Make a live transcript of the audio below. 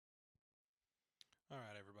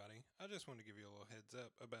I just want to give you a little heads up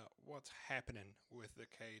about what's happening with the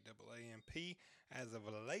KAAMP as of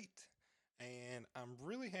late. And I'm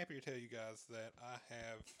really happy to tell you guys that I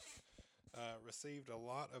have received a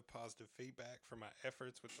lot of positive feedback for my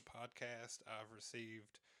efforts with the podcast. I've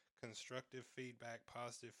received constructive feedback,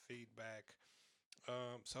 positive feedback.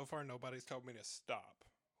 So far, nobody's told me to stop,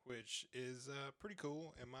 which is pretty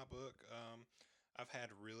cool in my book. I've had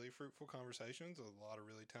really fruitful conversations with a lot of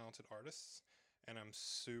really talented artists, and I'm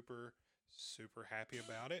super, super happy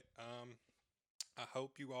about it. I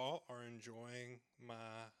hope you all are enjoying my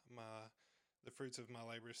the fruits of my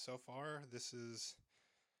labors so far. This is,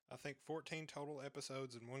 I think, 14 total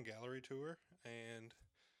episodes and one gallery tour, and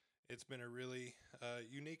it's been a really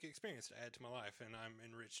unique experience to add to my life, and I'm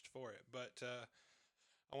enriched for it. But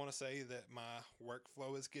I want to say that my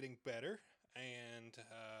workflow is getting better and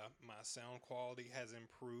my sound quality has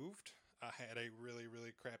improved. I had a really,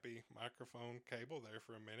 really crappy microphone cable there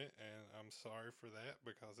for a minute, and I'm sorry for that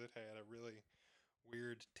because it had a really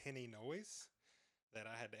weird tinny noise that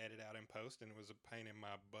I had to edit out in post, and it was a pain in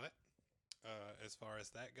my butt. As far as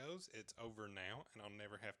that goes, it's over now, and I'll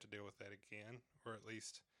never have to deal with that again, or at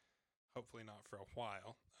least hopefully not for a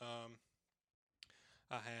while.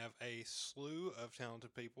 I have a slew of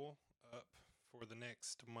talented people up for the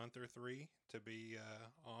next month or three to be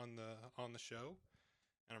on the show,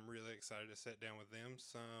 and I'm really excited to sit down with them.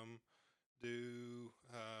 Do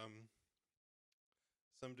um,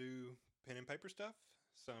 some do pen and paper stuff,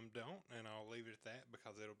 some don't, and I'll leave it at that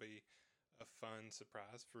because it'll be a fun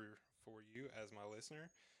surprise for you as my listener.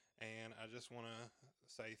 And I just want to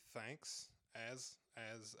say thanks as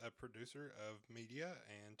a producer of media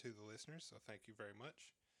and to the listeners. So thank you very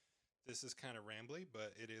much. This is kind of rambly,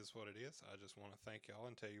 but it is what it is. I just want to thank y'all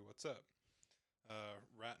and tell you what's up.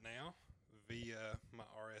 Right now, via my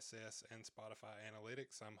RSS and Spotify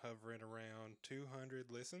analytics, I'm hovering around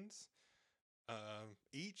 200 listens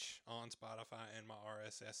each on Spotify and my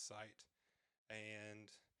RSS site. And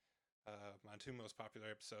my two most popular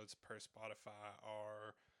episodes per Spotify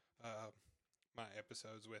are my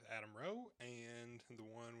episodes with Adam Rowe and the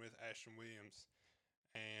one with Ashton Williams.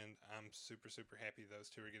 And I'm super, super happy those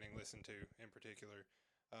two are getting listened to in particular.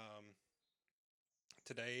 Um,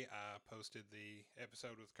 Today I posted the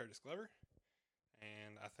episode with Curtis Glover,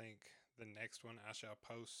 and I think the next one I shall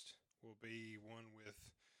post will be one with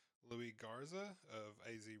Louis Garza of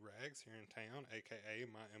AZ Rags here in town, aka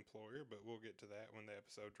my employer, but we'll get to that when the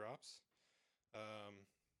episode drops. Um,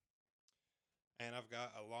 and I've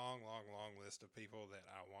got a long, long, long list of people that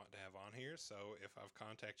I want to have on here. So if I've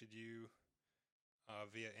contacted you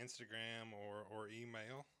via Instagram or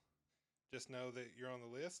email, just know that you're on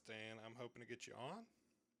the list and I'm hoping to get you on.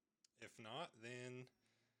 If not, then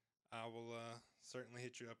I will certainly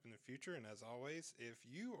hit you up in the future. And as always, if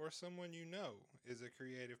you or someone you know is a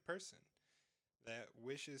creative person that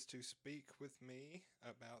wishes to speak with me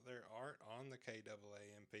about their art on the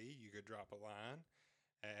KAAMP, you could drop a line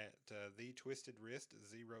at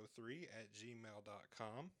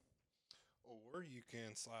thetwistedwrist03@gmail.com, or you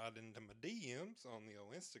can slide into my DMs on the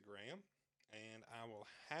old Instagram, and I will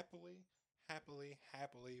happily, happily,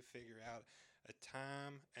 happily figure out a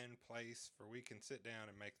time and place for we can sit down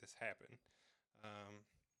and make this happen. Um,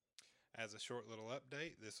 as a short little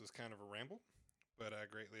update, this was kind of a ramble, but I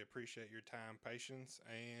greatly appreciate your time, patience,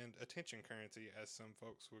 and attention currency, as some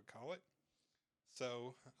folks would call it.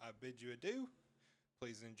 So I bid you adieu.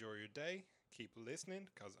 Please enjoy your day. Keep listening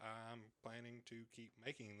because I'm planning to keep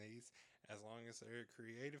making these as long as there are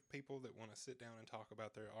creative people that want to sit down and talk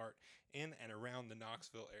about their art in and around the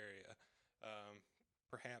Knoxville area.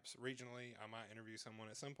 Perhaps regionally, I might interview someone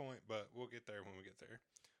at some point, but we'll get there when we get there.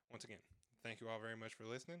 Once again, thank you all very much for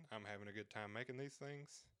listening. I'm having a good time making these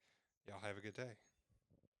things. Y'all have a good day.